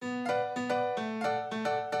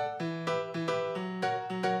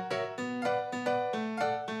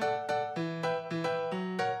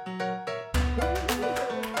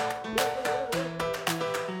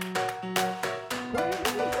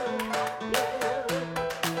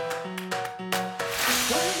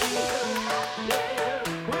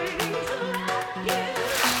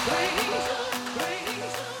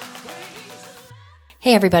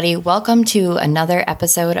Hey, everybody. Welcome to another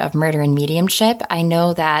episode of Murder and Mediumship. I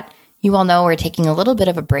know that you all know we're taking a little bit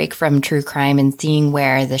of a break from true crime and seeing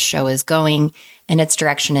where the show is going and its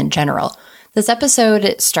direction in general. This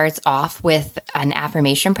episode starts off with an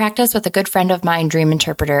affirmation practice with a good friend of mine, dream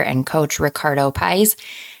interpreter and coach Ricardo Pais.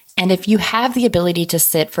 And if you have the ability to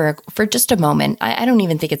sit for just a moment, I don't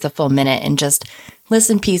even think it's a full minute, and just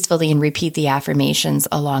listen peacefully and repeat the affirmations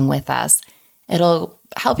along with us, it'll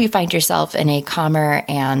help you find yourself in a calmer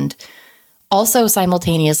and also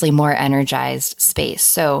simultaneously more energized space.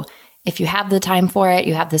 So if you have the time for it,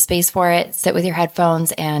 you have the space for it, sit with your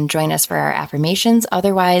headphones and join us for our affirmations.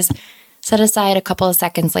 Otherwise, set aside a couple of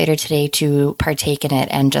seconds later today to partake in it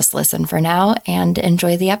and just listen for now and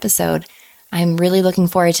enjoy the episode. I'm really looking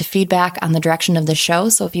forward to feedback on the direction of the show.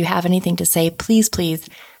 So if you have anything to say, please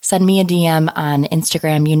send me a DM on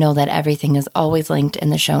Instagram. You know that everything is always linked in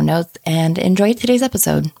the show notes, and enjoy today's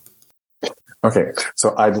episode. Okay.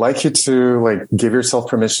 So I'd like you to give yourself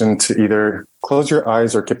permission to either close your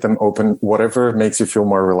eyes or keep them open, whatever makes you feel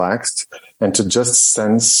more relaxed, and to just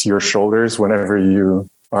sense your shoulders whenever you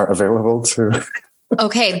are available to.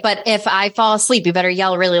 Okay. But if I fall asleep, you better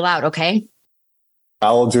yell really loud. Okay.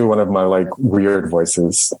 I'll do one of my weird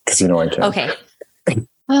voices because you know I can. Okay.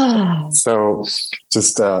 So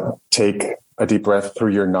just take a deep breath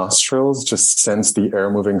through your nostrils. Just sense the air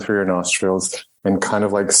moving through your nostrils and kind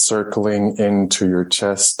of circling into your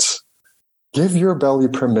chest. Give your belly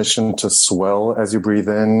permission to swell as you breathe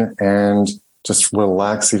in and just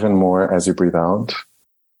relax even more as you breathe out.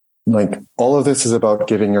 All of this is about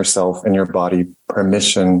giving yourself and your body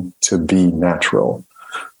permission to be natural.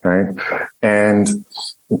 Right. And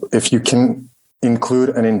if you can include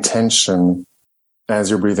an intention as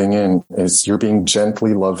you're breathing in, is you're being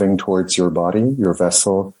gently loving towards your body, your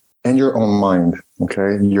vessel, and your own mind.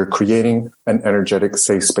 Okay. You're creating an energetic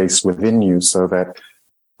safe space within you so that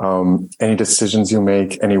any decisions you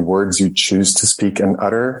make, any words you choose to speak and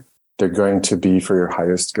utter, they're going to be for your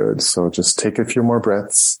highest good. So just take a few more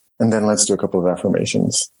breaths and then let's do a couple of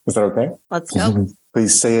affirmations. Is that okay? Let's go.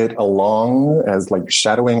 Please say it along as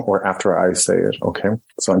shadowing or after I say it. Okay.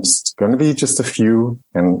 So it's going to be just a few,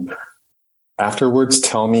 and afterwards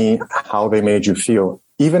tell me how they made you feel,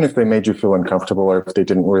 even if they made you feel uncomfortable or if they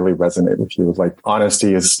didn't really resonate with you.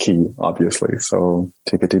 Honesty is key, obviously. So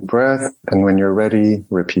take a deep breath. And when you're ready,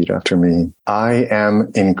 repeat after me. I am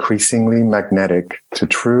increasingly magnetic to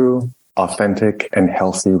true, authentic, and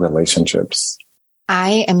healthy relationships.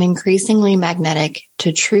 I am increasingly magnetic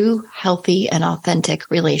to true, healthy, and authentic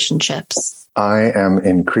relationships. I am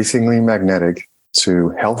increasingly magnetic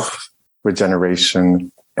to health,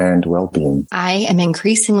 regeneration, and well-being. I am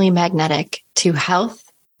increasingly magnetic to health,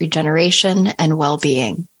 regeneration, and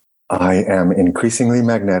well-being. I am increasingly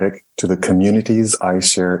magnetic to the communities I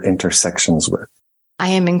share intersections with.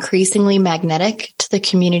 I am increasingly magnetic to the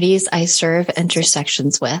communities I serve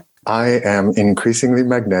intersections with. I am increasingly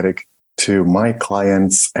magnetic to my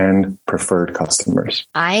clients and preferred customers.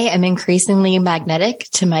 I am increasingly magnetic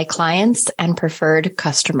to my clients and preferred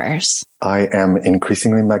customers. I am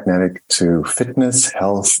increasingly magnetic to fitness,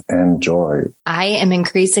 health, and joy. I am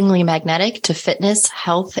increasingly magnetic to fitness,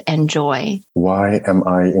 health, and joy. Why am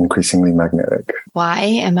I increasingly magnetic? Why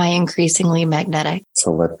am I increasingly magnetic?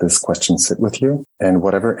 So let this question sit with you, and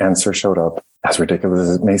whatever answer showed up, as ridiculous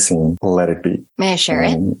as it may seem, let it be. May I share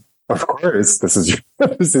it? Of course, this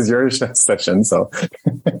is your session. So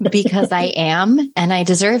because I am, and I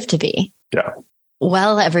deserve to be. Yeah.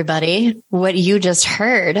 Well, everybody, what you just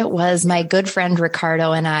heard was my good friend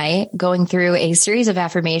Ricardo and I going through a series of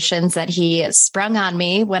affirmations that he sprung on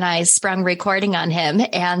me when I sprung recording on him,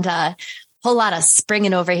 and a whole lot of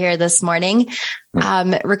springing over here this morning.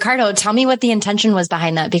 Ricardo, tell me what the intention was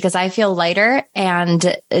behind that, because I feel lighter. And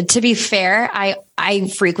to be fair, I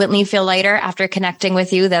frequently feel lighter after connecting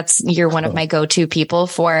with you. You're one of my go-to people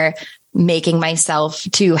for making myself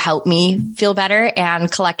to help me feel better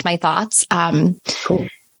and collect my thoughts. Cool.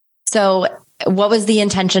 So what was the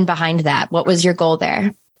intention behind that? What was your goal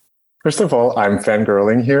there? First of all, I'm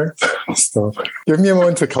fangirling here. So give me a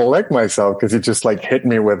moment to collect myself, because you just hit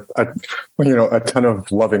me with a ton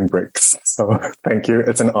of loving bricks. So thank you.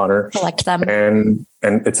 It's an honor. Collect them. And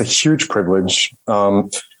it's a huge privilege,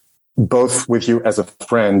 both with you as a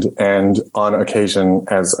friend and on occasion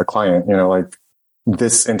as a client.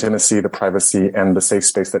 This intimacy, the privacy, and the safe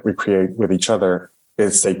space that we create with each other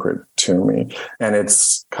is sacred to me. And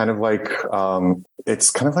it's kind of like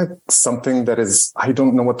something that is, I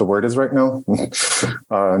don't know what the word is right now,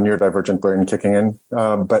 neurodivergent brain kicking in.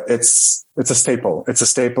 But it's a staple. It's a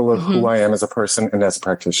staple of who I am as a person and as a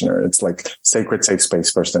practitioner. It's like sacred, safe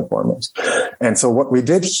space first and foremost. And so what we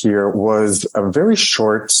did here was a very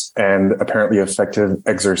short and apparently effective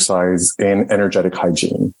exercise in energetic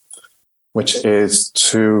hygiene, which is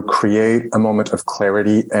to create a moment of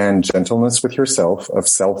clarity and gentleness with yourself, of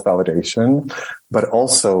self-validation, but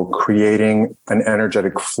also creating an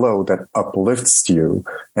energetic flow that uplifts you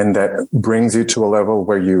and that brings you to a level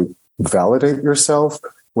where you validate yourself,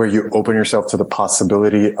 where you open yourself to the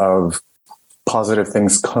possibility of positive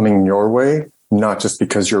things coming your way, not just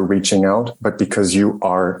because you're reaching out, but because you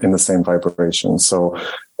are in the same vibration. So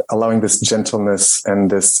allowing this gentleness and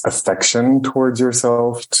this affection towards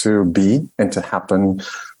yourself to be and to happen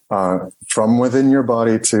from within your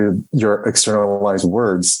body to your externalized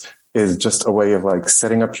words is just a way of like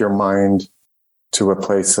setting up your mind to a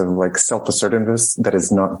place of like self-assertiveness that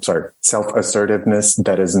is not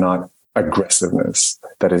aggressiveness,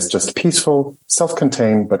 that is just peaceful,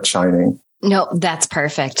 self-contained, but shining. No, that's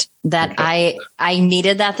perfect. That okay. I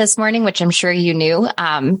needed that this morning, which I'm sure you knew.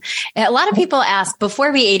 A lot of people ask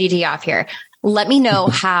before we ADD off here, let me know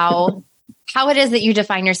how it is that you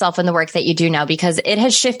define yourself in the work that you do now, because it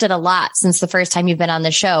has shifted a lot since the first time you've been on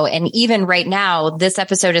the show. And even right now, this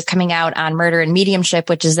episode is coming out on Murder and Mediumship,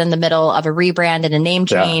 which is in the middle of a rebrand and a name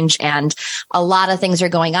change. Yeah. And a lot of things are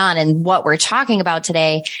going on. And what we're talking about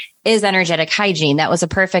today is energetic hygiene. That was a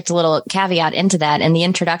perfect little caveat into that and the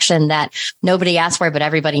introduction that nobody asked for, but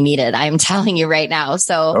everybody needed. I'm telling you right now.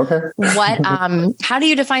 So how do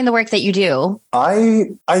you define the work that you do?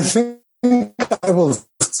 I think I will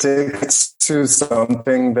stick to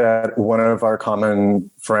something that one of our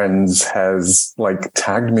common friends has like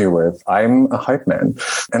tagged me with. I'm a hype man,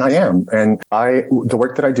 and I am. And the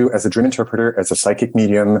work that I do as a dream interpreter, as a psychic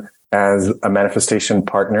medium, as a manifestation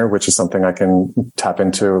partner, which is something I can tap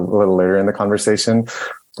into a little later in the conversation,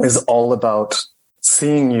 is all about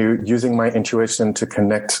seeing you, using my intuition to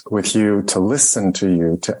connect with you, to listen to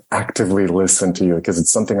you, to actively listen to you, because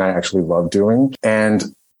it's something I actually love doing,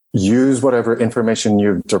 and use whatever information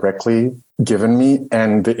you've directly given me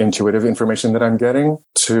and the intuitive information that I'm getting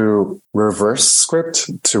to reverse script,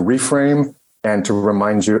 to reframe, and to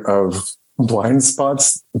remind you of blind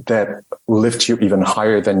spots that lift you even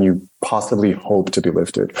higher than you possibly hope to be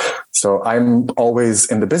lifted. So I'm always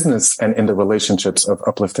in the business and in the relationships of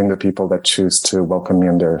uplifting the people that choose to welcome me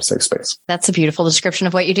in their safe space. That's a beautiful description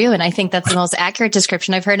of what you do. And I think that's the most accurate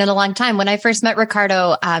description I've heard in a long time. When I first met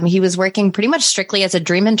Ricardo, he was working pretty much strictly as a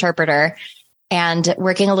dream interpreter and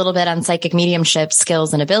working a little bit on psychic mediumship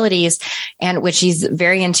skills and abilities, and which he's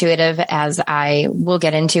very intuitive, as I will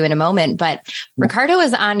get into in a moment. But Ricardo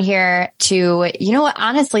is on here to,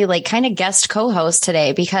 honestly, like kind of guest co-host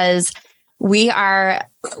today, because we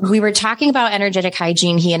were talking about energetic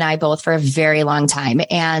hygiene, he and I both, for a very long time.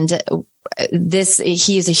 And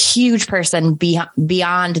he is a huge person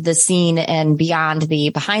beyond the scene and beyond the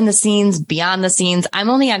behind the scenes, beyond the scenes. I'm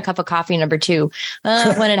only on cup of coffee number 2,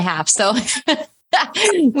 1.5. So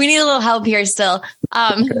we need a little help here still.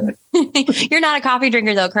 You're not a coffee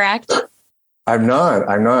drinker though, correct? I'm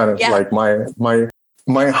not. Yeah. Like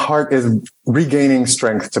my heart is regaining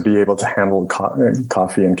strength to be able to handle coffee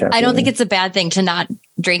and caffeine. I don't think it's a bad thing to not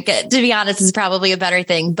drink it. To be honest, is probably a better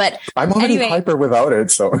thing. But I'm already hyper without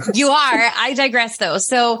it. So you are. I digress, though.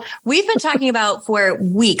 So we've been talking about for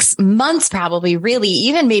weeks, months, probably, really,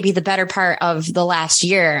 even maybe the better part of the last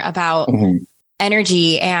year about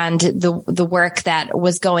energy and the work that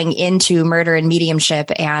was going into murder and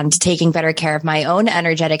mediumship and taking better care of my own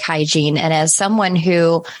energetic hygiene. And as someone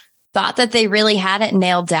who thought that they really had it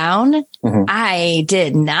nailed down, I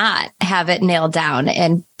did not have it nailed down.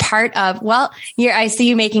 And part of, I see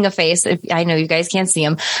you making a face. I know you guys can't see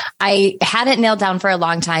him. I had it nailed down for a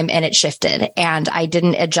long time and it shifted, and I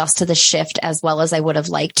didn't adjust to the shift as well as I would have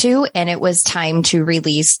liked to. And it was time to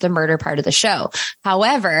release the murder part of the show.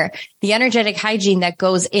 However, the energetic hygiene that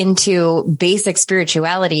goes into basic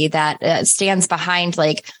spirituality that stands behind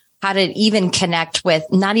like how to even connect with,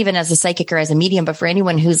 not even as a psychic or as a medium, but for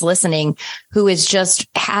anyone who's listening, who is just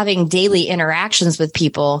having daily interactions with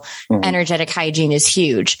people, energetic hygiene is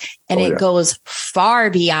huge. And it goes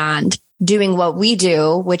far beyond doing what we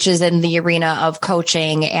do, which is in the arena of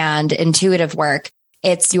coaching and intuitive work.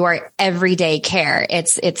 It's your everyday care.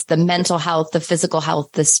 It's the mental health, the physical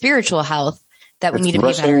health, the spiritual health that we It's need to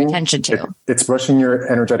pay better attention to. It's brushing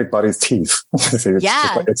your energetic body's teeth.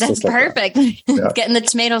 That's perfect. Yeah. Getting the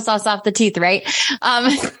tomato sauce off the teeth, right?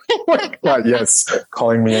 Yes,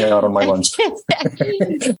 calling me out on my lunch.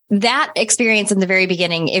 That experience in the very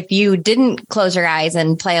beginning, if you didn't close your eyes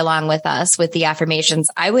and play along with us with the affirmations,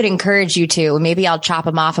 I would encourage you to. Maybe I'll chop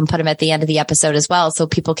them off and put them at the end of the episode as well, so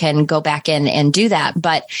people can go back in and do that.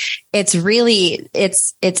 But it's really,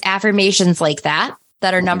 it's affirmations like that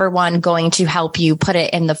are number one, going to help you put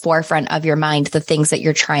it in the forefront of your mind, the things that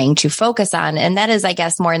you're trying to focus on. And that is, I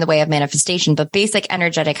guess, more in the way of manifestation, but basic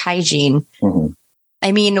energetic hygiene. Mm-hmm.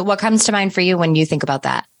 I mean, what comes to mind for you when you think about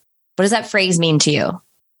that? What does that phrase mean to you?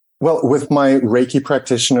 Well, with my Reiki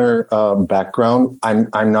practitioner background,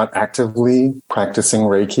 I'm not actively practicing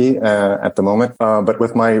Reiki at the moment. But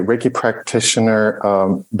with my Reiki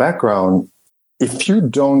practitioner background, if you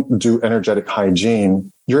don't do energetic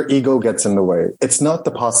hygiene, your ego gets in the way. It's not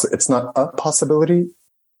it's not a possibility.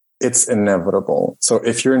 It's inevitable. So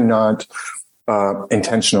if you're not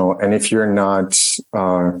intentional, and if you're not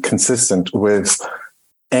consistent with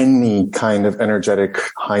any kind of energetic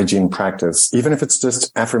hygiene practice, even if it's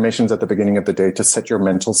just affirmations at the beginning of the day to set your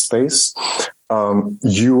mental space,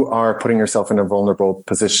 you are putting yourself in a vulnerable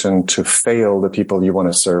position to fail the people you want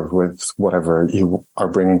to serve with whatever you are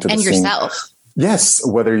bringing to the scene. And yourself. Yes,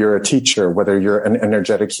 whether you're a teacher, whether you're an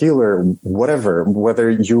energetic healer, whether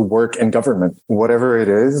you work in government, whatever it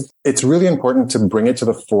is, it's really important to bring it to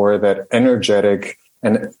the fore that energetic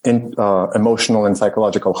and emotional and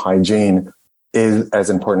psychological hygiene is as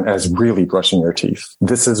important as really brushing your teeth.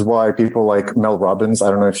 This is why people like Mel Robbins, I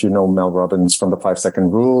don't know if you know Mel Robbins from the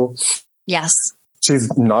 5-Second Rule. Yes.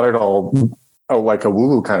 She's not at all like a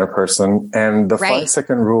woo-woo kind of person. And the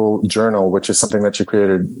 5-Second Rule journal, which is something that she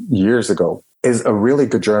created years ago, is a really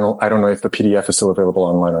good journal. I don't know if the PDF is still available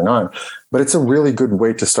online or not, but it's a really good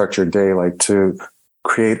way to start your day, like to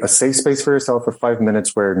create a safe space for yourself for 5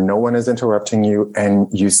 minutes where no one is interrupting you and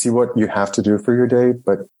you see what you have to do for your day,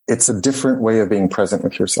 but it's a different way of being present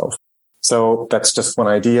with yourself. So that's just one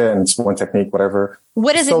idea and it's one technique, whatever.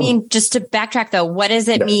 What does it mean, just to backtrack though, what does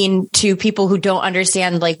it mean to people who don't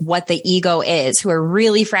understand like what the ego is, who are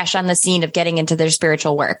really fresh on the scene of getting into their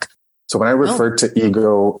spiritual work? So when I referred to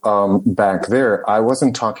ego back there, I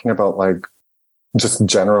wasn't talking about like just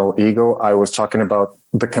general ego. I was talking about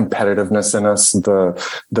the competitiveness in us,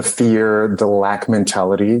 the fear, the lack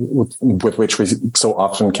mentality with which we so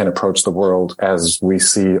often can approach the world as we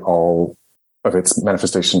see all of its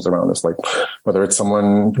manifestations around us, like whether it's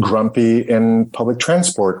someone grumpy in public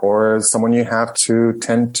transport or someone you have to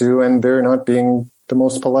tend to and they're not being the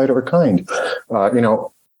most polite or kind.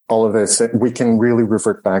 All of this, we can really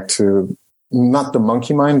revert back to not the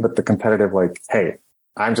monkey mind, but the competitive, like, hey,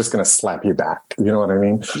 I'm just going to slap you back. You know what I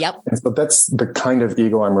mean? Yep. And so that's the kind of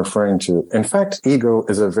ego I'm referring to. In fact, ego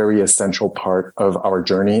is a very essential part of our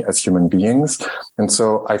journey as human beings. And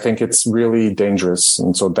so I think it's really dangerous.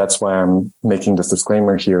 And so that's why I'm making this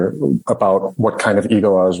disclaimer here about what kind of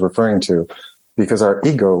ego I was referring to, because our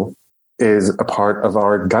ego is a part of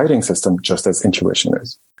our guiding system, just as intuition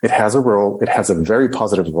is. It has a role. It has a very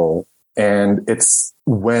positive role. And it's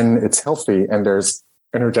when it's healthy and there's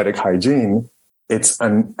energetic hygiene, it's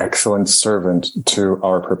an excellent servant to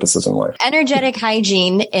our purposes in life. Energetic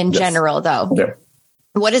hygiene in general, though. Yeah.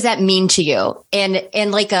 What does that mean to you? And in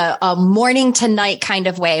like a morning to night kind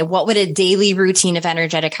of way, what would a daily routine of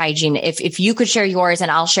energetic hygiene, if you could share yours and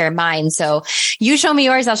I'll share mine. So you show me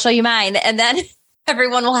yours, I'll show you mine. And then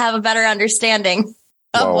everyone will have a better understanding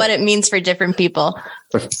of what it means for different people.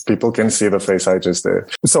 If people can see the face I just did.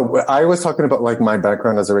 So I was talking about like my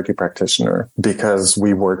background as a Reiki practitioner, because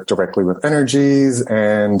we work directly with energies,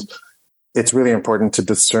 and it's really important to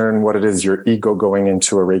discern what it is your ego going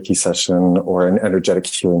into a Reiki session or an energetic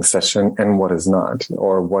healing session and what is not,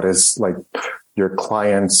 or what is like your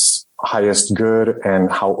client's highest good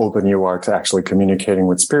and how open you are to actually communicating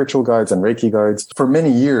with spiritual guides and Reiki guides. For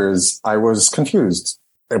many years, I was confused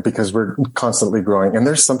because we're constantly growing. And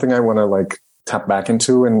there's something I want to like tap back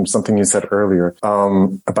into, and something you said earlier,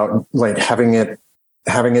 about like having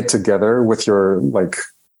it together with your like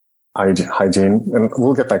hygiene. And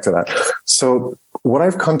we'll get back to that. So what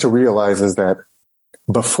I've come to realize is that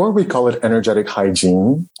before we call it energetic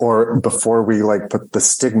hygiene, or before we like put the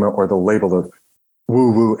stigma or the label of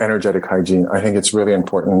woo-woo energetic hygiene, I think it's really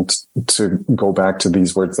important to go back to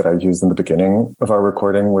these words that I used in the beginning of our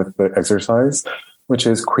recording with the exercise, which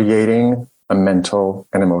is creating a mental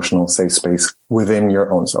and emotional safe space within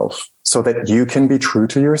your own self so that you can be true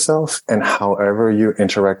to yourself. And however you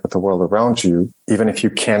interact with the world around you, even if you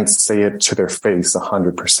can't say it to their face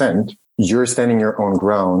 100%, you're standing your own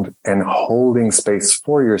ground and holding space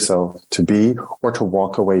for yourself to be or to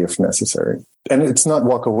walk away if necessary. And it's not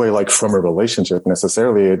walk away like from a relationship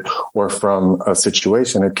necessarily or from a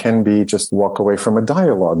situation. It can be just walk away from a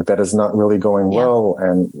dialogue that is not really going well.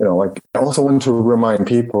 And, like I also want to remind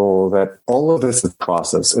people that all of this is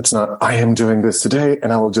process. It's not, I am doing this today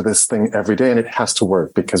and I will do this thing every day. And it has to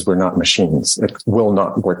work because we're not machines. It will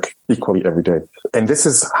not work equally every day. And this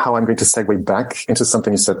is how I'm going to segue back into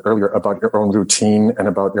something you said earlier about your own routine and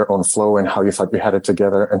about your own flow and how you thought you had it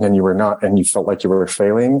together and then you were not and you felt like you were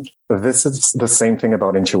failing. This is the same thing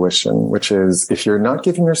about intuition, which is if you're not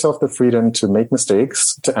giving yourself the freedom to make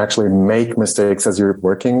mistakes, to actually make mistakes as you're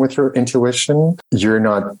working with your intuition, you're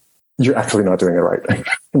actually not doing it right.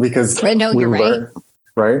 Because no, you're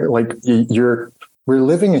right? Like we're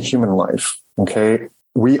living a human life. Okay.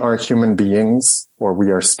 We are human beings or we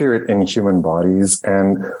are spirit in human bodies.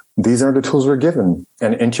 And these are the tools we're given,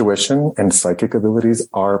 and intuition and psychic abilities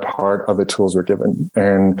are part of the tools we're given.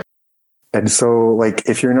 And so, like,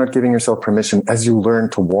 if you're not giving yourself permission as you learn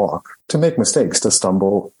to walk, to make mistakes, to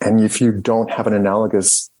stumble, and if you don't have an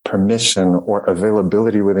analogous permission or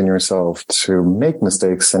availability within yourself to make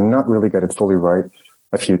mistakes and not really get it fully right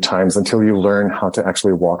a few times until you learn how to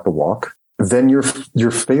actually walk the walk, then you're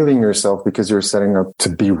failing yourself because you're setting up to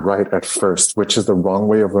be right at first, which is the wrong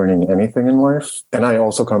way of learning anything in life. And I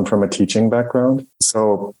also come from a teaching background.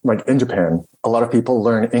 So like in Japan, a lot of people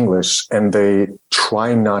learn English and they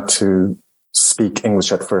try not to speak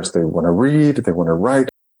English at first. They want to read, they want to write,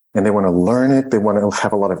 and they want to learn it. They want to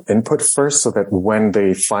have a lot of input first so that when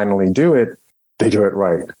they finally do it, they do it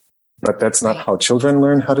right. But that's not how children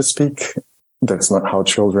learn how to speak. That's not how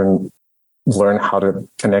children learn how to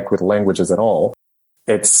connect with languages at all.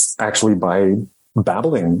 It's actually by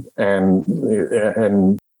babbling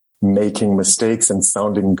and making mistakes and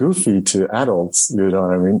sounding goofy to adults. You know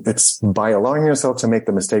what I mean? It's by allowing yourself to make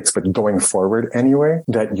the mistakes, but going forward anyway,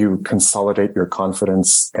 that you consolidate your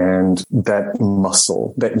confidence and that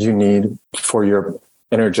muscle that you need for your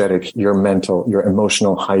energetic, your mental, your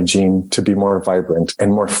emotional hygiene to be more vibrant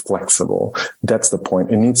and more flexible. That's the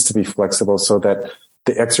point. It needs to be flexible so that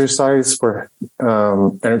the exercise for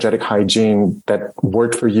energetic hygiene that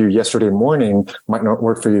worked for you yesterday morning might not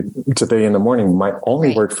work for you today in the morning, might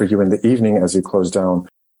only work for you in the evening as you close down.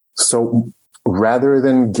 So rather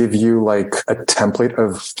than give you like a template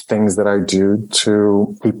of things that I do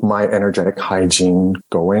to keep my energetic hygiene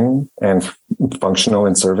going and functional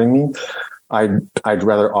and serving me, I'd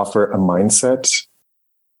rather offer a mindset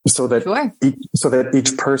so that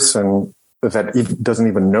each person that doesn't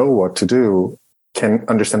even know what to do can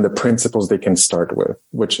understand the principles they can start with,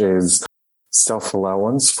 which is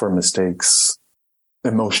self-allowance for mistakes,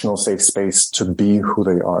 emotional safe space to be who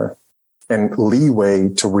they are, and leeway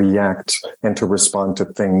to react and to respond to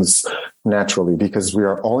things naturally, because we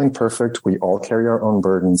are all imperfect. We all carry our own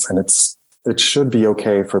burdens, and it should be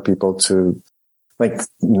okay for people to like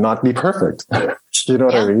not be perfect. You know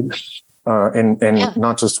what I mean? And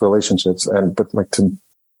not just relationships, but like to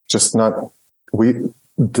just not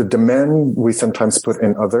the demand we sometimes put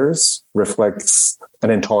in others reflects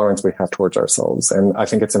an intolerance we have towards ourselves. And I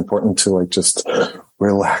think it's important to like just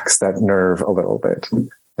relax that nerve a little bit.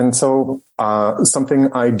 And so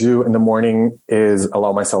something I do in the morning is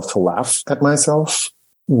allow myself to laugh at myself.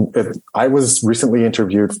 I was recently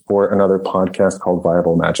interviewed for another podcast called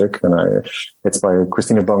Viable Magic, and it's by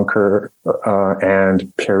Christina Bunker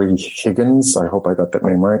and Perry Higgins. I hope I got that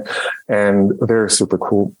name right. And they're super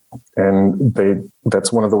cool. And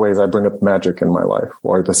that's one of the ways I bring up magic in my life,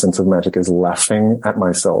 or the sense of magic, is laughing at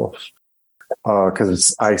myself.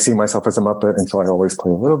 Because I see myself as a Muppet, and so I always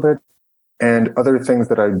play a little bit. And other things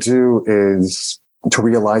that I do is to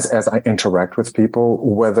realize as I interact with people,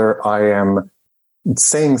 whether I am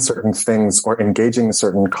saying certain things or engaging in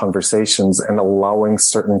certain conversations and allowing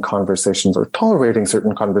certain conversations or tolerating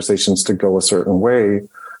certain conversations to go a certain way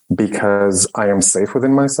because I am safe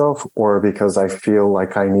within myself, or because I feel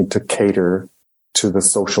like I need to cater to the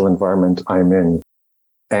social environment I'm in.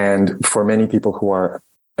 And for many people who are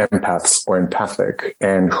empaths or empathic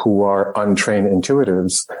and who are untrained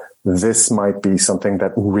intuitives, this might be something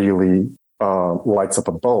that really lights up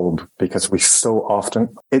a bulb, because we so often,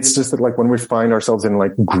 it's just that like when we find ourselves in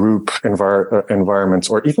like group environments,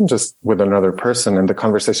 or even just with another person, and the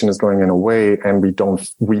conversation is going in a way and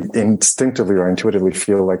we instinctively or intuitively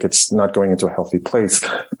feel like it's not going into a healthy place,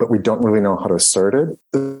 but we don't really know how to assert it.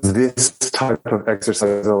 This type of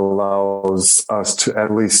exercise allows us to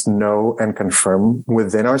at least know and confirm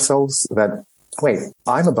within ourselves that wait,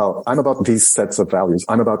 I'm about these sets of values.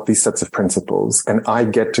 I'm about these sets of principles, and I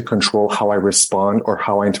get to control how I respond or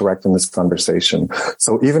how I interact in this conversation.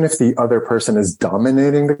 So even if the other person is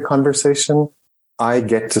dominating the conversation, I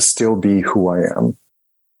get to still be who I am.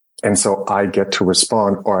 And so I get to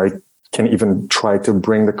respond, or I can even try to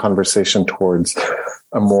bring the conversation towards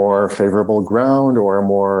a more favorable ground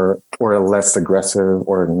or a less aggressive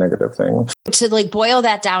or negative thing. To like boil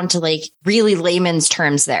that down to like really layman's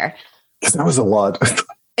terms there. That was a lot.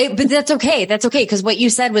 But that's okay. That's okay. Because what you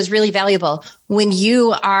said was really valuable. When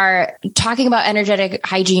you are talking about energetic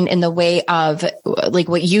hygiene in the way of like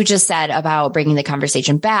what you just said about bringing the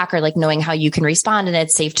conversation back, or like knowing how you can respond and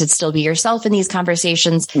it's safe to still be yourself in these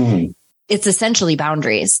conversations. Mm-hmm. It's essentially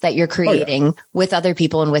boundaries that you're creating with other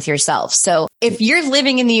people and with yourself. So if you're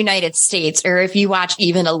living in the United States, or if you watch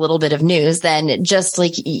even a little bit of news, then just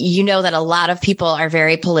like, you know that a lot of people are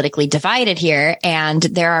very politically divided here. And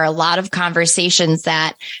there are a lot of conversations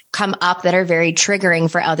that come up that are very triggering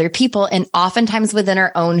for other people, and oftentimes within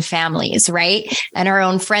our own families, right? And our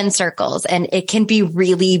own friend circles. And it can be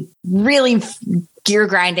really, really gear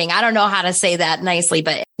grinding. I don't know how to say that nicely,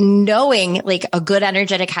 but knowing like a good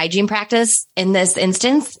energetic hygiene practice in this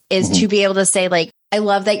instance is to be able to say like, I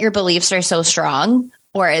love that your beliefs are so strong,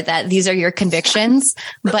 or that these are your conventions,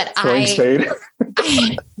 but that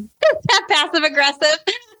passive aggressive.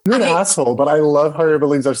 You're an asshole, but I love how your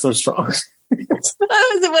beliefs are so strong.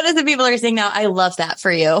 What is the people are saying now? I love that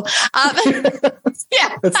for you.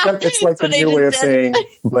 Yeah. It's like a new way of saying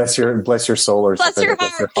bless your soul, or bless your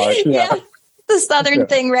heart. Yeah. The Southern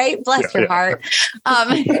thing, right? Bless your heart.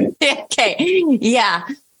 Okay. Yeah.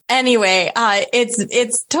 Anyway,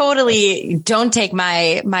 it's totally, don't take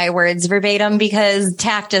my words verbatim, because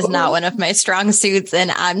tact is not one of my strong suits.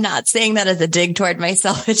 And I'm not saying that as a dig toward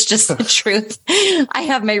myself. It's just the truth. I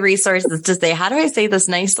have my resources to say, how do I say this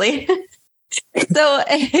nicely? So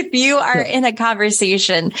if you are in a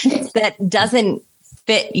conversation that doesn't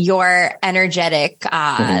fit your energetic,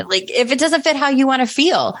 like if it doesn't fit how you want to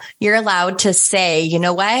feel, you're allowed to say, you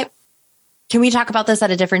know what? Can we talk about this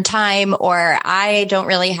at a different time? Or I don't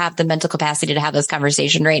really have the mental capacity to have this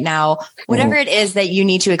conversation right now. Whatever it is that you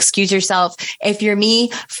need to excuse yourself. If you're me,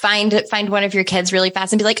 find one of your kids really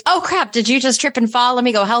fast and be like, oh crap, did you just trip and fall? Let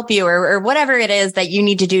me go help you. Or whatever it is that you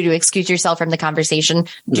need to do to excuse yourself from the conversation.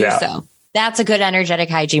 Do so. That's a good energetic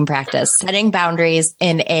hygiene practice. Setting boundaries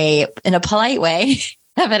in a polite way.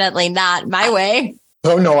 Evidently not my way.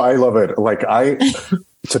 Oh no, I love it. Like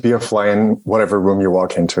to be a fly in whatever room you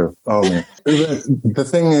walk into. Oh man. The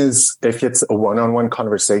thing is, if it's a one-on-one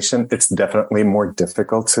conversation, it's definitely more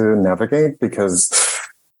difficult to navigate, because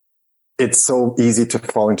it's so easy to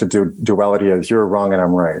fall into duality of you're wrong and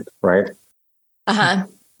I'm right. Right. Uh-huh.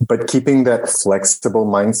 But keeping that flexible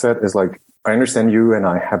mindset is like, I understand you and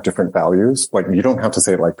I have different values. Like, you don't have to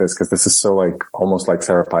say it like this, because this is so like almost like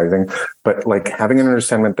therapizing, but like having an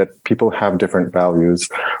understanding that people have different values,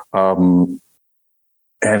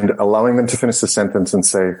 and allowing them to finish the sentence and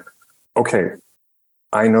say, okay,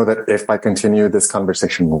 I know that if I continue this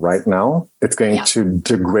conversation right now, it's going to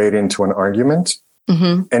degrade into an argument.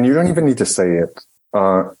 Mm-hmm. And you don't even need to say it.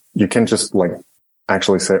 You can just like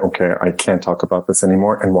actually say, okay, I can't talk about this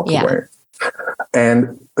anymore, and walk away.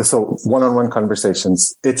 And so one-on-one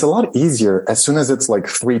conversations, it's a lot easier as soon as it's like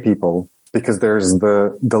three people, because there's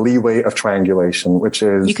the leeway of triangulation, which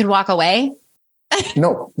is you could walk away.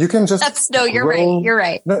 No, you can just you're right. You're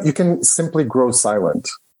right. No, you can simply grow silent,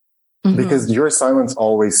 because your silence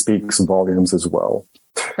always speaks volumes as well.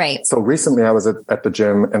 Right. So recently I was at the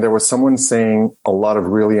gym, and there was someone saying a lot of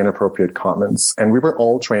really inappropriate comments, and we were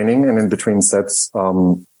all training, and in between sets,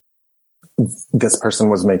 this person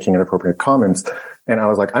was making inappropriate comments, and I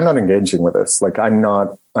was like, I'm not engaging with this. Like, I'm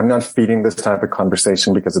not feeding this type of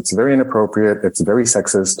conversation, because it's very inappropriate. It's very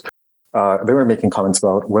sexist. They were making comments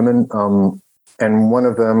about women. And one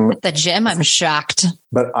of them at the gym, I'm shocked,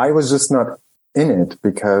 but I was just not in it,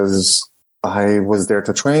 because I was there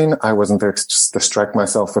to train. I wasn't there to just distract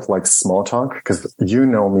myself with like small talk, because you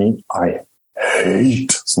know me, I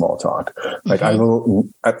hate small talk. Like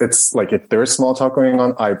it's like, if there's small talk going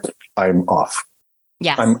on, I'm off.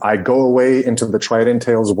 Yes. I go away into the Trident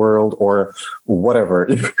Tales world or whatever,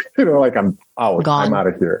 like I'm out. Gone. I'm out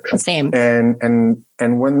of here. Same. And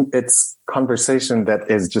when it's conversation that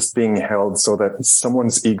is just being held so that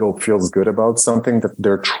someone's ego feels good about something that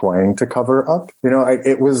they're trying to cover up,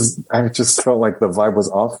 I just felt like the vibe was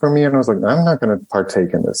off for me. And I was like, I'm not going to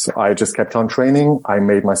partake in this. So I just kept on training. I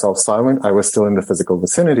made myself silent. I was still in the physical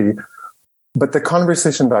vicinity, but the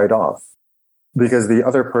conversation died off, because the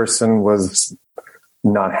other person was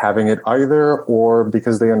not having it either, or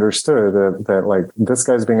because they understood that like this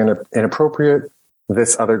guy's being inappropriate.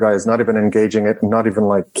 This other guy is not even engaging it, not even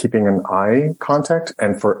like keeping an eye contact.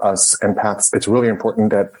 And for us empaths, it's really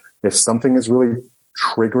important that if something is really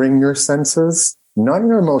triggering your senses, not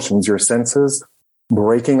your emotions, your senses,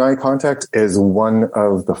 breaking eye contact is one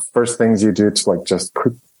of the first things you do to like just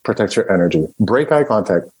protect your energy. Break eye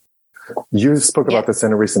contact. You spoke about this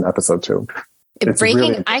in a recent episode too.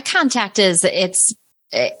 Breaking eye contact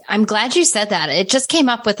I'm glad you said that. It just came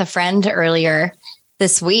up with a friend earlier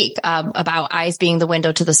this week about eyes being the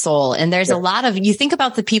window to the soul. And there's a lot of, you think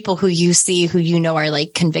about the people who you see, who you know are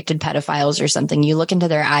like convicted pedophiles or something. You look into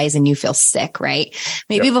their eyes and you feel sick, right?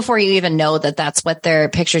 Maybe before you even know that that's what their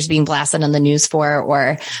picture's being blasted on the news for,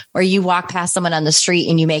 or you walk past someone on the street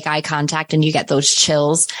and you make eye contact and you get those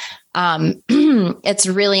chills. It's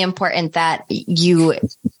really important that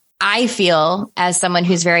I feel as someone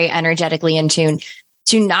who's very energetically in tune,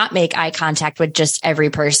 to not make eye contact with just every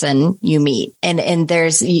person you meet. And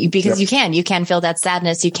there's, because you can feel that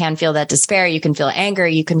sadness. You can feel that despair. You can feel anger.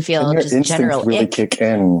 You can feel just general really kick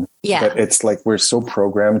in. Yeah. But it's like, we're so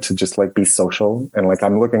programmed to just like be social. And like,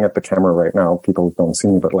 I'm looking at the camera right now. People don't see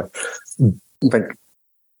me, but like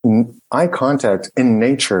eye contact in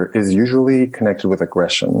nature is usually connected with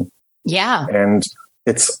aggression. Yeah. And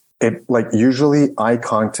usually eye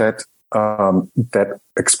contact that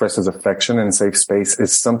expresses affection and safe space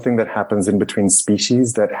is something that happens in between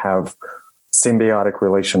species that have symbiotic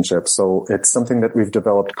relationships. So it's something that we've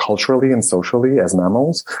developed culturally and socially as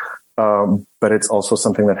mammals. But it's also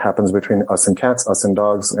something that happens between us and cats, us and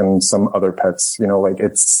dogs, and some other pets. You know, like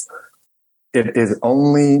it is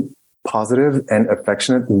only positive and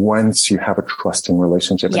affectionate once you have a trusting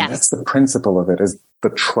relationship. Yes. And that's the principle of it, is the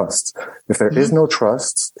trust. If there is no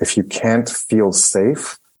trust, if you can't feel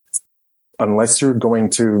safe, unless you're going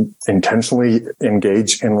to intentionally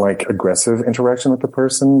engage in like aggressive interaction with the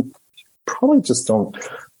person, probably just don't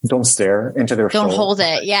stare into their soul. Don't hold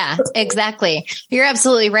it. Yeah, exactly. You're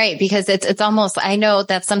absolutely right, because it's almost, I know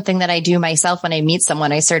that's something that I do myself when I meet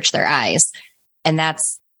someone. I search their eyes, and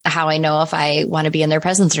that's how I know if I want to be in their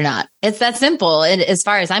presence or not. It's that simple. And as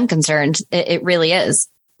far as I'm concerned, it really is.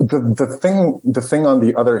 The thing on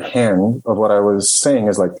the other hand of what I was saying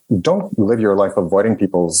is like, don't live your life avoiding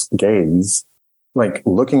people's gaze. Like,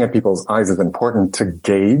 looking at people's eyes is important to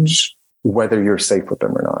gauge whether you're safe with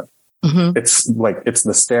them or not. Mm-hmm. It's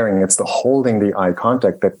the staring, it's the holding the eye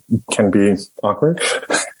contact that can be awkward.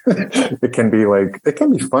 It can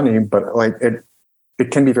be funny, but like it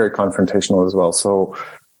can be very confrontational as well. So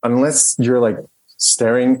unless you're like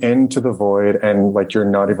staring into the void and like you're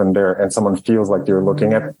not even there, and someone feels like you're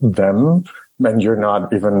looking at them and you're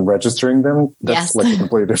not even registering them, that's like a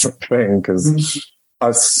completely different thing, because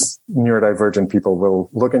us neurodivergent people will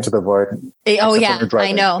look into the void. Oh yeah,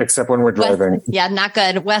 I know. Except when we're driving. Not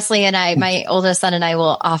good. Wesley and I, my oldest son and I,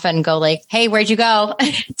 will often go like, "Hey, where'd you go?"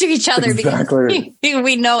 to each other, because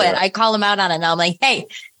we know it. I call him out on it, and I'm like, "Hey,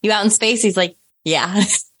 you out in space?" He's like, "Yeah."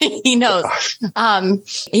 He knows.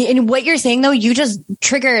 And what you're saying though, you just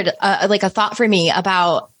triggered like a thought for me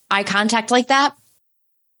about eye contact like that.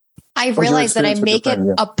 I've realized that I make it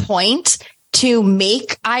a point to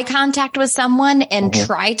make eye contact with someone and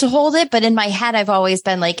try to hold it. But in my head, I've always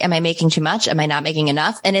been like, am I making too much? Am I not making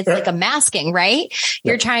enough? And it's like a masking, right?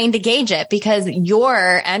 You're trying to gauge it because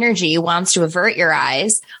your energy wants to avert your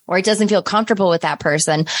eyes, or it doesn't feel comfortable with that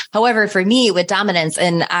person. However, for me with dominance,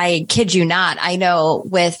 and I kid you not, I know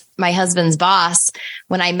with my husband's boss,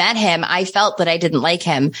 when I met him, I felt that I didn't like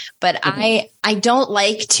him, but I don't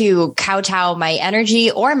like to kowtow my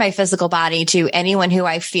energy or my physical body to anyone who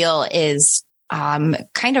I feel is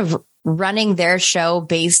kind of running their show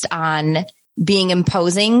based on being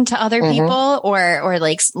imposing to other people or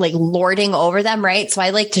like lording over them. Right. So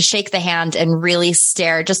I like to shake the hand and really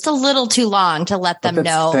stare just a little too long to let them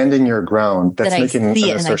know. Standing your ground. That's making an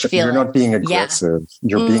assertion. You're not being aggressive.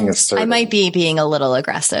 Yeah. You're being assertive. I might be being a little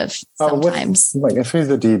aggressive sometimes. Like if he's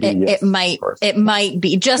a DB, it might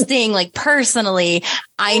be just being like personally.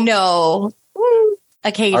 I know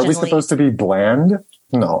occasionally. Are we supposed to be bland?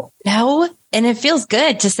 No. And it feels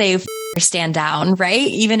good to say stand down, right?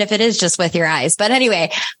 Even if it is just with your eyes. But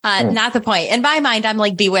anyway, not the point. In my mind, I'm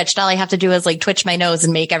like bewitched. All I have to do is like twitch my nose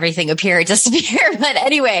and make everything disappear. But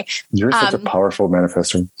anyway. You're such a powerful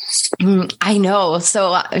manifester. I know.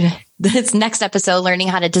 So this next episode, learning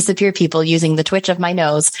how to disappear people using the twitch of my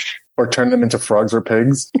nose. Or turn them into frogs or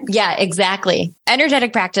pigs. Yeah, exactly.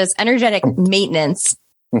 Energetic practice, energetic maintenance.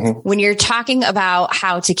 When you're talking about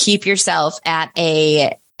how to keep yourself at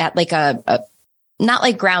like a not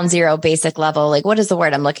like ground zero basic level, like what is the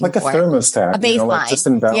word I'm looking for? Like a thermostat, a baseline, just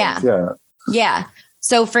in balance. Yeah.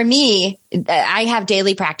 So for me, I have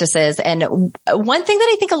daily practices. And one thing that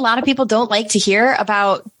I think a lot of people don't like to hear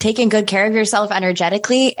about taking good care of yourself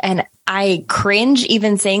energetically, and I cringe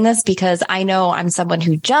even saying this because I know I'm someone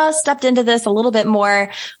who just stepped into this a little bit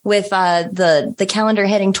more with the calendar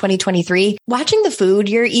hitting 2023. Watching the food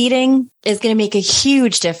you're eating is going to make a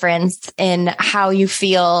huge difference in how you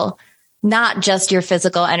feel, not just your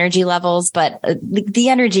physical energy levels, but the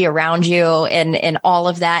energy around you and all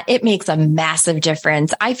of that. It makes a massive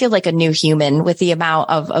difference. I feel like a new human with the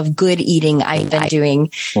amount of good eating I've been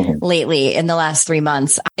doing lately in the last 3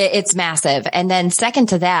 months. It's massive. And then second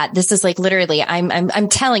to that, this is like literally, I'm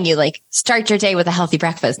telling you, like, start your day with a healthy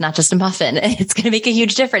breakfast, not just a muffin. It's going to make a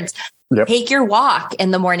huge difference. Yep. Take your walk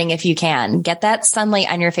in the morning if you can. Get that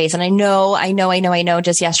sunlight on your face. And I know.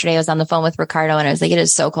 Just yesterday I was on the phone with Ricardo and I was like, it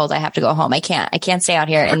is so cold. I have to go home. I can't stay out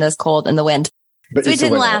here in this cold in the wind. But so it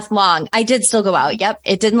didn't last long. I did still go out. Yep.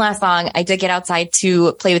 It didn't last long. I did get outside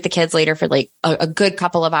to play with the kids later for like a good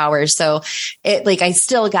couple of hours. So I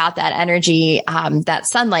still got that energy, that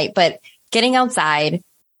sunlight, but getting outside,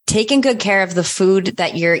 taking good care of the food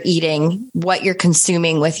that you're eating, what you're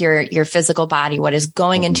consuming with your physical body, what is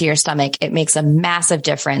going into your stomach, it makes a massive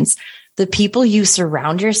difference. The people you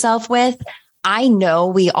surround yourself with, I know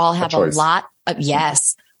we all have a lot of,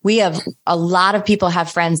 yes, we have a lot of people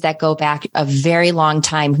have friends that go back a very long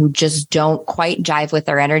time who just don't quite jive with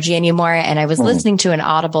their energy anymore. And I was listening to an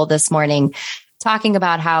Audible this morning talking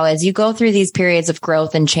about how as you go through these periods of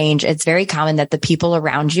growth and change, it's very common that the people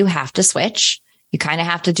around you have to switch. You kind of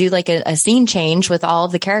have to do like a scene change with all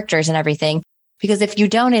of the characters and everything, because if you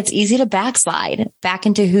don't, it's easy to backslide back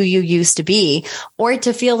into who you used to be or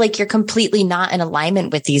to feel like you're completely not in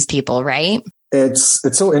alignment with these people, right? It's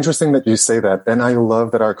so interesting that you say that. And I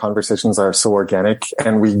love that our conversations are so organic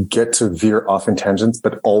and we get to veer off in tangents,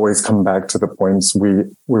 but always come back to the points we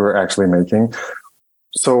were actually making.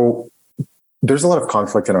 So there's a lot of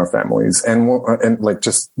conflict in our families and like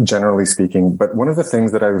just generally speaking. But one of the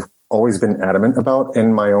things that I've always been adamant about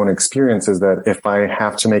in my own experience is that if I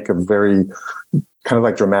have to make a very kind of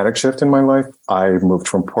like dramatic shift in my life, I moved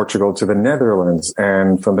from Portugal to the Netherlands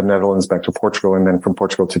and from the Netherlands back to Portugal and then from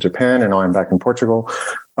Portugal to Japan. And now I'm back in Portugal.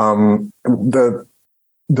 The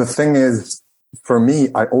thing is, for me,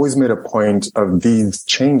 I always made a point of these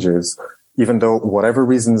changes, even though whatever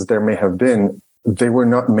reasons there may have been, they were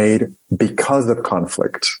not made because of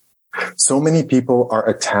conflict. So many people are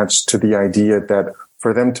attached to the idea that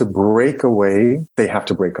for them to break away, they have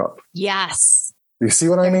to break up. Yes. You see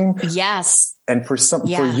what I mean? Yes. And for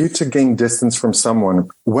you to gain distance from someone,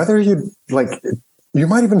 whether you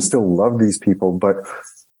might even still love these people, but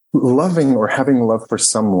loving or having love for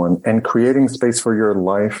someone and creating space for your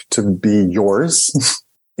life to be yours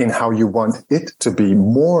in how you want it to be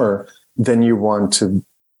more than you want to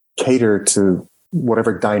cater to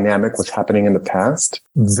whatever dynamic was happening in the past,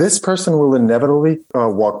 this person will inevitably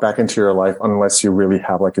walk back into your life unless you really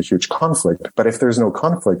have like a huge conflict. But if there's no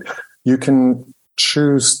conflict, you can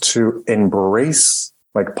choose to embrace,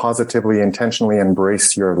 like positively, intentionally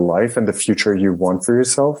embrace your life and the future you want for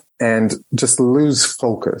yourself and just lose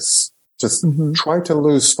focus. Just try to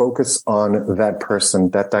lose focus on that person,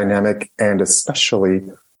 that dynamic, and especially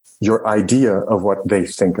your idea of what they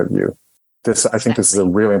think of you. I think this is a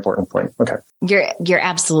really important point. Okay. You're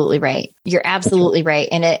absolutely right. You're absolutely right.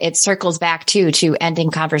 And it circles back to ending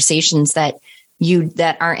conversations that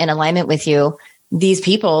aren't in alignment with you. These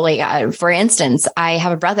people, like, for instance, I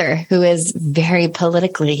have a brother who is very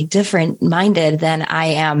politically different minded than I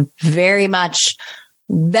am, very much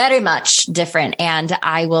different. And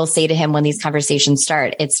I will say to him when these conversations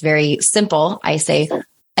start, it's very simple. I say,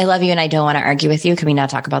 I love you and I don't want to argue with you. Can we not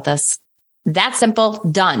talk about this? That's simple,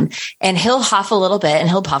 done. And he'll huff a little bit and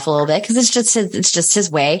he'll puff a little bit because it's just his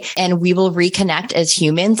way. And we will reconnect as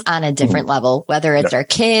humans on a different level, whether it's our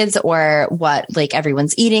kids or what like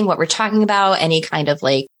everyone's eating, what we're talking about, any kind of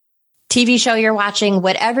like TV show you're watching,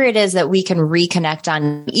 whatever it is that we can reconnect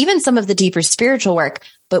on, even some of the deeper spiritual work,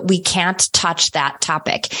 but we can't touch that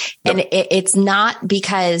topic. And it's not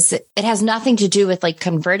because it has nothing to do with like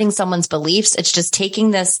converting someone's beliefs. It's just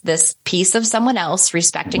taking this piece of someone else,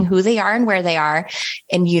 respecting who they are and where they are.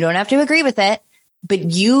 And you don't have to agree with it,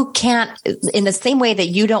 but you can't, in the same way that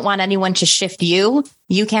you don't want anyone to shift you,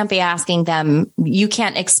 you can't be asking them, you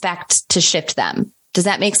can't expect to shift them. Does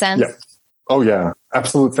that make sense? Yeah. Oh yeah,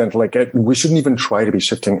 absolute sense. Like we shouldn't even try to be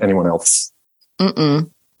shifting anyone else.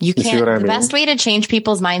 You can't. The best way to change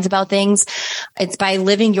people's minds about things, it's by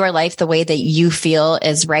living your life the way that you feel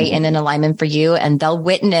is right and in alignment for you. And they'll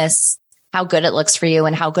witness how good it looks for you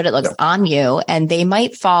and how good it looks on you. And they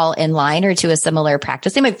might fall in line or to a similar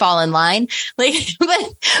practice. They might fall in line. Like, but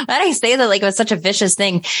when I say that, like, it was such a vicious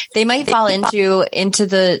thing, they might fall into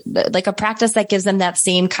the like a practice that gives them that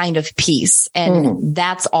same kind of peace. And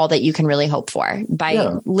that's all that you can really hope for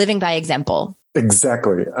by living by example.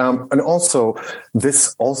 Exactly. And also,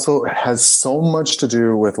 this also has so much to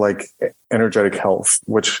do with like energetic health,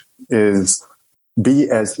 which is be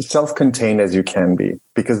as self-contained as you can be,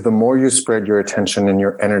 because the more you spread your attention and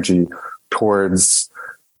your energy towards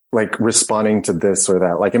like responding to this or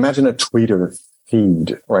that, like imagine a Twitter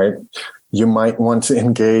feed, right? You might want to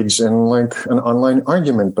engage in like an online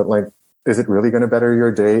argument, but like, is it really going to better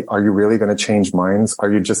your day? Are you really going to change minds?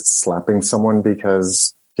 Are you just slapping someone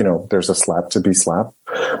because, you know, there's a slap to be slapped?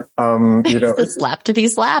 You know, a slap to be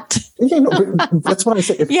slapped. You know, that's what I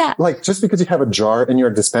say. Like, just because you have a jar in your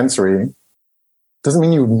dispensary doesn't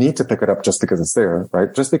mean you need to pick it up just because it's there,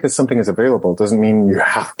 right? Just because something is available doesn't mean you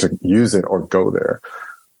have to use it or go there.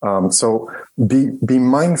 So be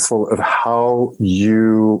mindful of how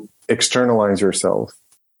you externalize yourself.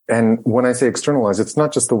 And when I say externalize, it's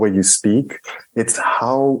not just the way you speak. It's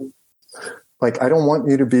how, like, I don't want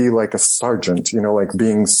you to be like a sergeant, you know, like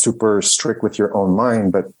being super strict with your own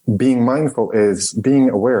mind, but being mindful is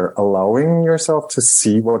being aware, allowing yourself to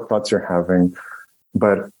see what thoughts you're having,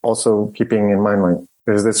 but also keeping in mind, like,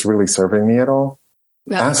 is this really serving me at all?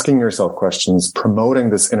 Yeah. Asking yourself questions, promoting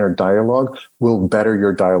this inner dialogue will better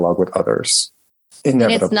your dialogue with others.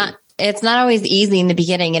 Inevitably. And it's not always easy in the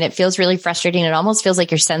beginning, and it feels really frustrating. It almost feels like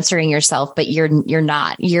you're censoring yourself, but you're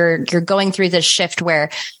not. You're going through this shift where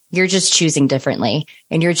you're just choosing differently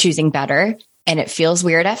and you're choosing better. And it feels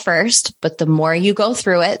weird at first, but the more you go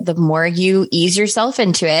through it, the more you ease yourself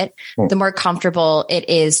into it, the more comfortable it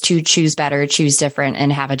is to choose better, choose different,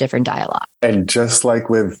 and have a different dialogue. And just like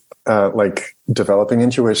with like developing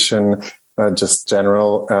intuition, just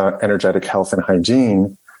general energetic health and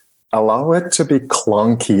hygiene, allow it to be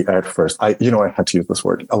clunky at first. I had to use this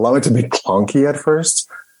word. Allow it to be clunky at first.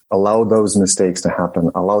 Allow those mistakes to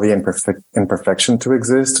happen. Allow the imperfection to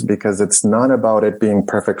exist, because it's not about it being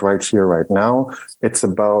perfect right here, right now. It's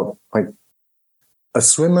about, like, a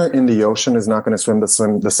swimmer in the ocean is not going to swim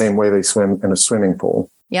the same way they swim in a swimming pool.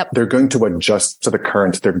 Yep. They're going to adjust to the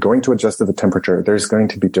current. They're going to adjust to the temperature. There's going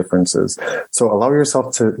to be differences. So allow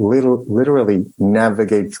yourself to literally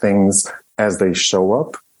navigate things as they show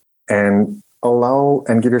up, and allow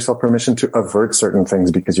and give yourself permission to avert certain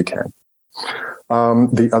things because you can.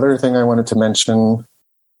 The other thing I wanted to mention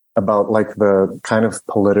about like the kind of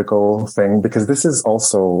political thing, because this is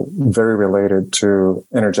also very related to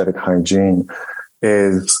energetic hygiene,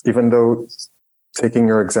 is even though, taking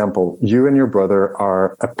your example, you and your brother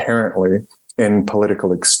are apparently in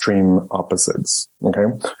political extreme opposites. Okay.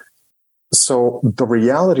 So the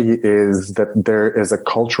reality is that there is a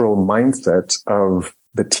cultural mindset of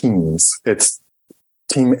the teams. It's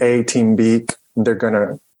team A, team B. They're going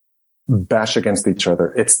to bash against each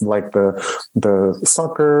other. It's like the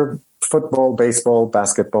soccer, football, baseball,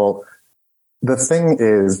 basketball. The thing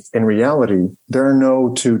is, in reality, there are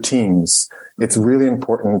no two teams. It's really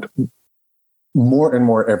important more and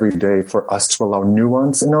more every day for us to allow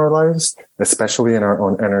nuance in our lives, especially in our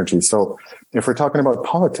own energy. So if we're talking about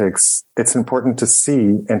politics, it's important to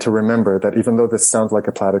see and to remember that even though this sounds like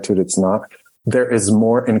a platitude, it's not. There is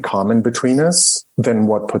more in common between us than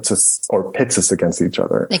what puts us or pits us against each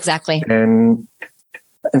other. Exactly. And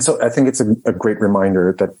so I think it's a great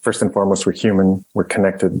reminder that first and foremost, we're human, we're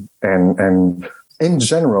connected. And in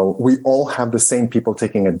general, we all have the same people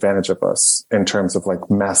taking advantage of us in terms of like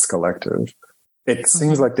mass collective. It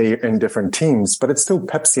seems like they're in different teams, but it's still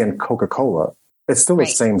Pepsi and Coca-Cola. It's still the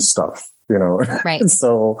same stuff, you know? Right.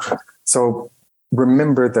 So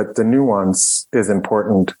remember that the nuance is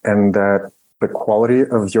important, and that the quality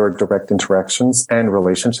of your direct interactions and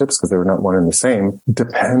relationships, because they're not one and the same,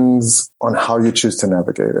 depends on how you choose to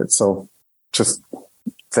navigate it. So just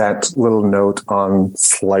that little note on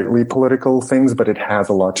slightly political things, but it has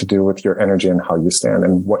a lot to do with your energy and how you stand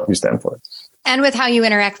and what you stand for. And with how you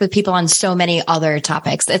interact with people on so many other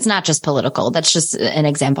topics. It's not just political. That's just an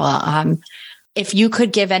example. If you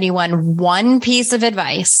could give anyone one piece of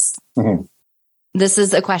advice, this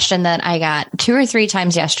is a question that I got 2 or 3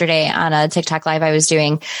 times yesterday on a TikTok live I was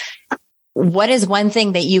doing. What is one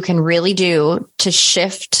thing that you can really do to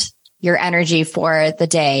shift your energy for the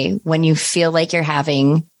day when you feel like you're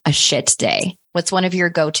having a shit day? What's one of your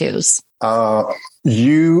go-tos?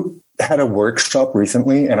 You had a workshop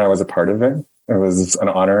recently and I was a part of it. It was an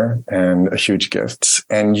honor and a huge gift.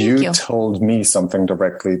 And you told me something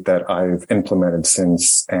directly that I've implemented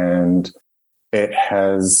since, and it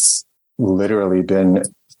has literally been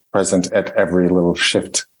present at every little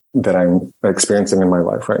shift that I'm experiencing in my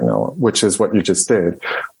life right now, which is what you just did.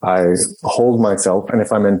 I hold myself, and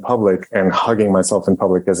if I'm in public and hugging myself in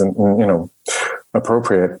public isn't,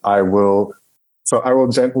 appropriate, I will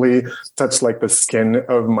gently touch like the skin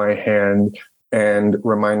of my hand and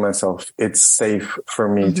remind myself it's safe for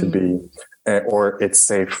me to be, or it's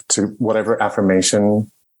safe to whatever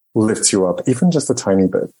affirmation lifts you up, even just a tiny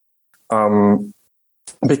bit.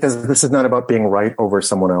 Because this is not about being right over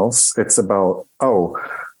someone else. It's about,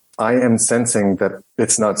 I am sensing that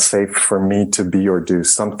it's not safe for me to be or do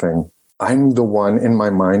something. I'm the one in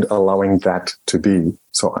my mind allowing that to be.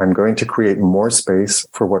 So I'm going to create more space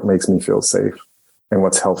for what makes me feel safe and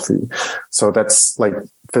what's healthy. So that's like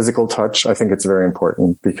physical touch. I think it's very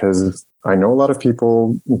important because I know a lot of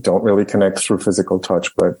people don't really connect through physical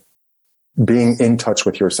touch, but being in touch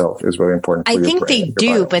with yourself is really important. I think they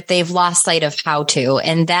do, but they've lost sight of how to.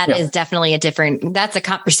 And that is definitely that's a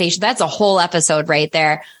conversation. That's a whole episode right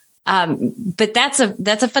there. But that's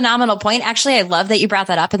a phenomenal point. Actually, I love that you brought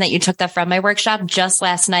that up and that you took that from my workshop. Just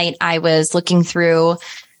last night, I was looking through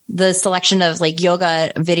the selection of like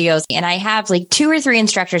yoga videos, and I have like 2 or 3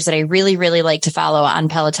 instructors that I really, really like to follow on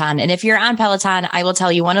Peloton. And if you're on Peloton, I will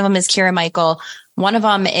tell you, one of them is Kira Michael. One of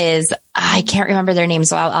them is, I can't remember their name,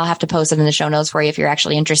 so I'll have to post it in the show notes for you if you're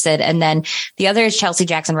actually interested. And then the other is Chelsea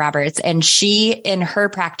Jackson Roberts. And she, in her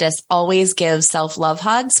practice, always gives self-love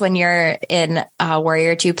hugs when you're in a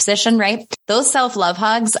warrior 2 position, right? Those self-love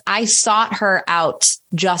hugs, I sought her out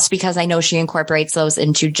just because I know she incorporates those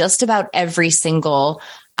into just about every single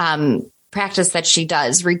practice that she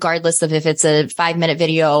does, regardless of if it's a 5-minute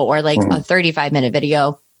video or like a 35-minute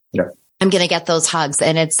video. Yeah. I'm going to get those hugs.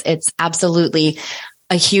 And it's absolutely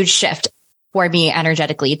a huge shift for me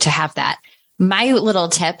energetically to have that. My little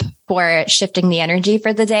tip for shifting the energy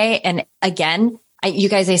for the day. And again, you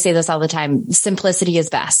guys, I say this all the time. Simplicity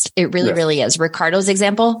is best. It really, really is. Ricardo's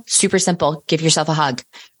example, super simple. Give yourself a hug.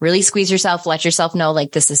 Really squeeze yourself. Let yourself know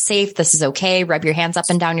like this is safe. This is okay. Rub your hands up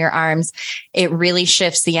and down your arms. It really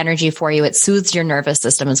shifts the energy for you. It soothes your nervous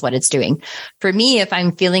system is what it's doing. For me, if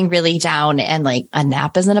I'm feeling really down and like a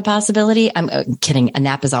nap isn't a possibility, I'm kidding. A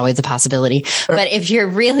nap is always a possibility. But if you're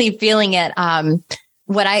really feeling it,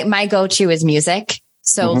 my go-to is music.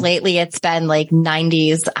 So lately it's been like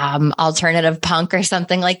 90s, alternative punk or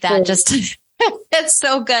something like that. Just, it's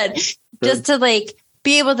so good. Just to like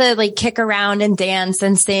be able to like kick around and dance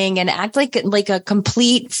and sing and act like a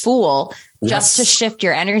complete fool just to shift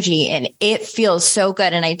your energy. And it feels so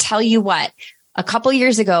good. And I tell you what, a couple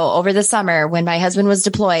years ago over the summer when my husband was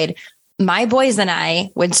deployed, my boys and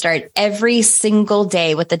I would start every single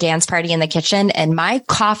day with the dance party in the kitchen, and my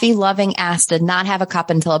coffee loving ass did not have a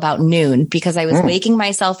cup until about noon because I was waking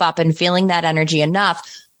myself up and feeling that energy enough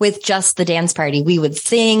with just the dance party. We would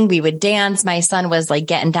sing, we would dance. My son was like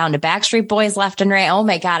getting down to Backstreet Boys left and right. Oh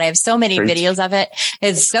my God, I have so many videos of it.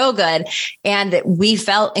 It's so good. And we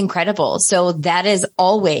felt incredible. So that is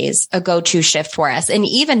always a go-to shift for us. And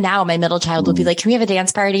even now, my middle child will be like, can we have a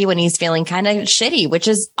dance party when he's feeling kind of shitty, which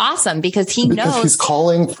is awesome because he knows he's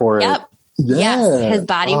calling for it. Yeah. Yes, his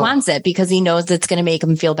body wants it because he knows it's going to make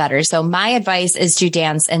him feel better. So my advice is to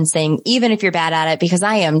dance and sing, even if you're bad at it, because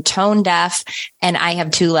I am tone deaf and I have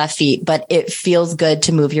 2 left feet, but it feels good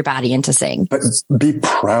to move your body and to sing. But be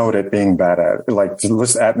proud at being bad at it. Like,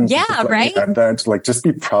 let's add, right? Add that, like, just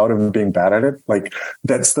be proud of being bad at it. Like,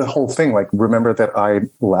 that's the whole thing. Like, remember that I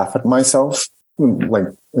laugh at myself. Like,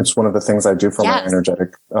 it's one of the things I do for my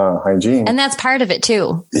energetic hygiene. And that's part of it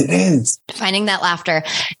too. It is. Finding that laughter.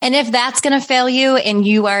 And if that's going to fail you and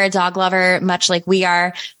you are a dog lover, much like we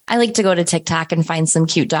are, I like to go to TikTok and find some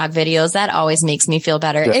cute dog videos. That always makes me feel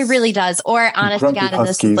better. Yes. It really does. Or honest to God,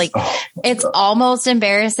 this is like, it's almost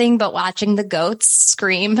embarrassing, but watching the goats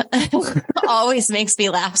scream always makes me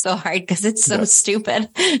laugh so hard because it's so stupid.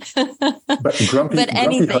 But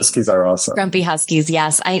grumpy huskies are awesome. Grumpy huskies.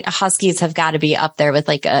 Yes. Huskies have got to be up there with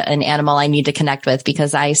like an animal I need to connect with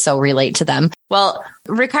because I so relate to them. Well,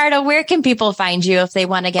 Ricardo, where can people find you if they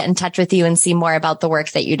want to get in touch with you and see more about the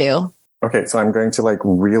work that you do? Okay, so I'm going to like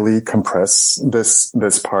really compress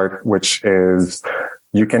this part, which is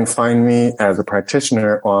you can find me as a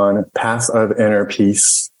practitioner on Path of Inner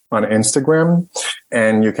Peace on Instagram,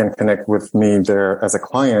 and you can connect with me there as a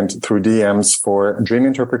client through DMs for dream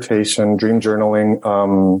interpretation, dream journaling,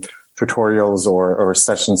 tutorials or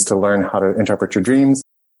sessions to learn how to interpret your dreams,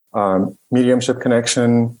 mediumship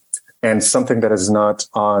connection, and something that is not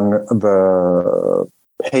on the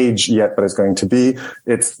page yet, but is going to be,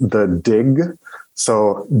 it's the dig,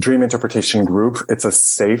 So Dream Interpretation Group, it's a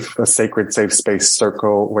sacred, safe space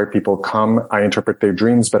circle where people come. I interpret their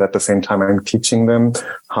dreams, but at the same time, I'm teaching them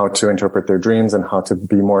how to interpret their dreams and how to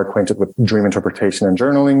be more acquainted with dream interpretation and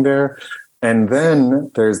journaling there. And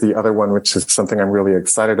then there's the other one, which is something I'm really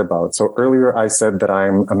excited about. So earlier I said that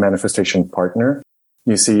I'm a manifestation partner.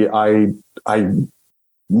 You see,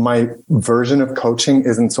 my version of coaching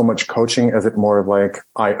isn't so much coaching as it more of like,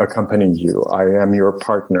 I accompany you. I am your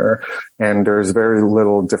partner. And there's very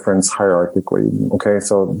little difference hierarchically. Okay.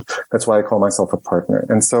 So that's why I call myself a partner.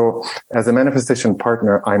 And so as a manifestation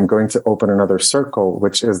partner, I'm going to open another circle,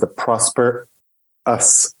 which is the Prosper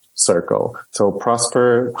Us circle. So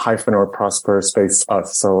prosper hyphen or prosper space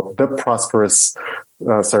us. So the prosperous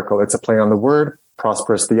circle, it's a play on the word.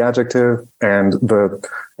 Prosperous, the adjective, and the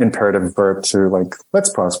imperative verb to like,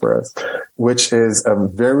 let's prosper us, which is a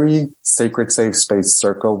very sacred, safe space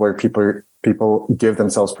circle where people give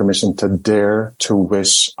themselves permission to dare to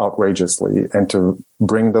wish outrageously and to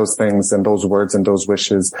bring those things and those words and those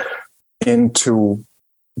wishes into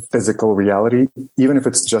physical reality, even if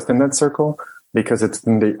it's just in that circle, because it's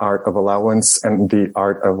in the art of allowance and the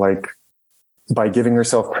art of like, by giving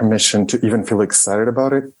yourself permission to even feel excited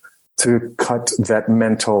about it, to cut that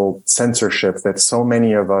mental censorship that so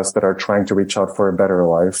many of us that are trying to reach out for a better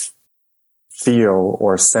life feel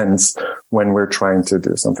or sense when we're trying to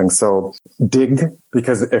do something. So dig,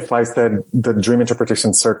 because if I said the Dream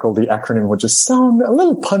Interpretation Circle, the acronym would just sound a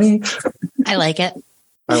little punny. I like it.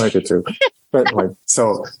 I like it too. But like,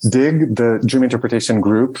 so dig the Dream Interpretation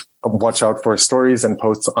Group. Watch out for stories and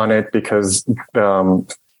posts on it because,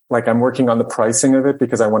 like I'm working on the pricing of it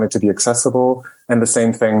because I want it to be accessible. And the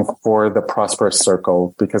same thing for the Prosperous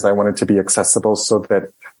Circle, because I want it to be accessible so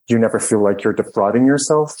that you never feel like you're defrauding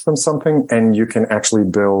yourself from something and you can actually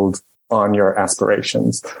build on your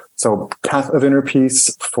aspirations. So Path of Inner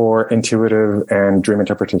Peace for intuitive and dream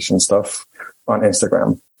interpretation stuff on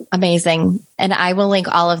Instagram. Amazing. And I will link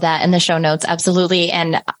all of that in the show notes. Absolutely.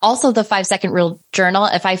 And also the 5-second rule journal.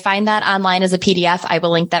 If I find that online as a PDF, I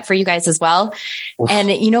will link that for you guys as well. Oof. And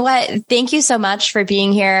you know what? Thank you so much for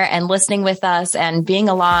being here and listening with us and being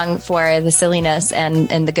along for the silliness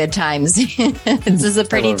and the good times. This is a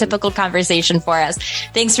pretty typical conversation for us.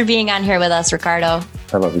 Thanks for being on here with us, Ricardo.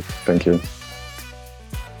 I love you. Thank you.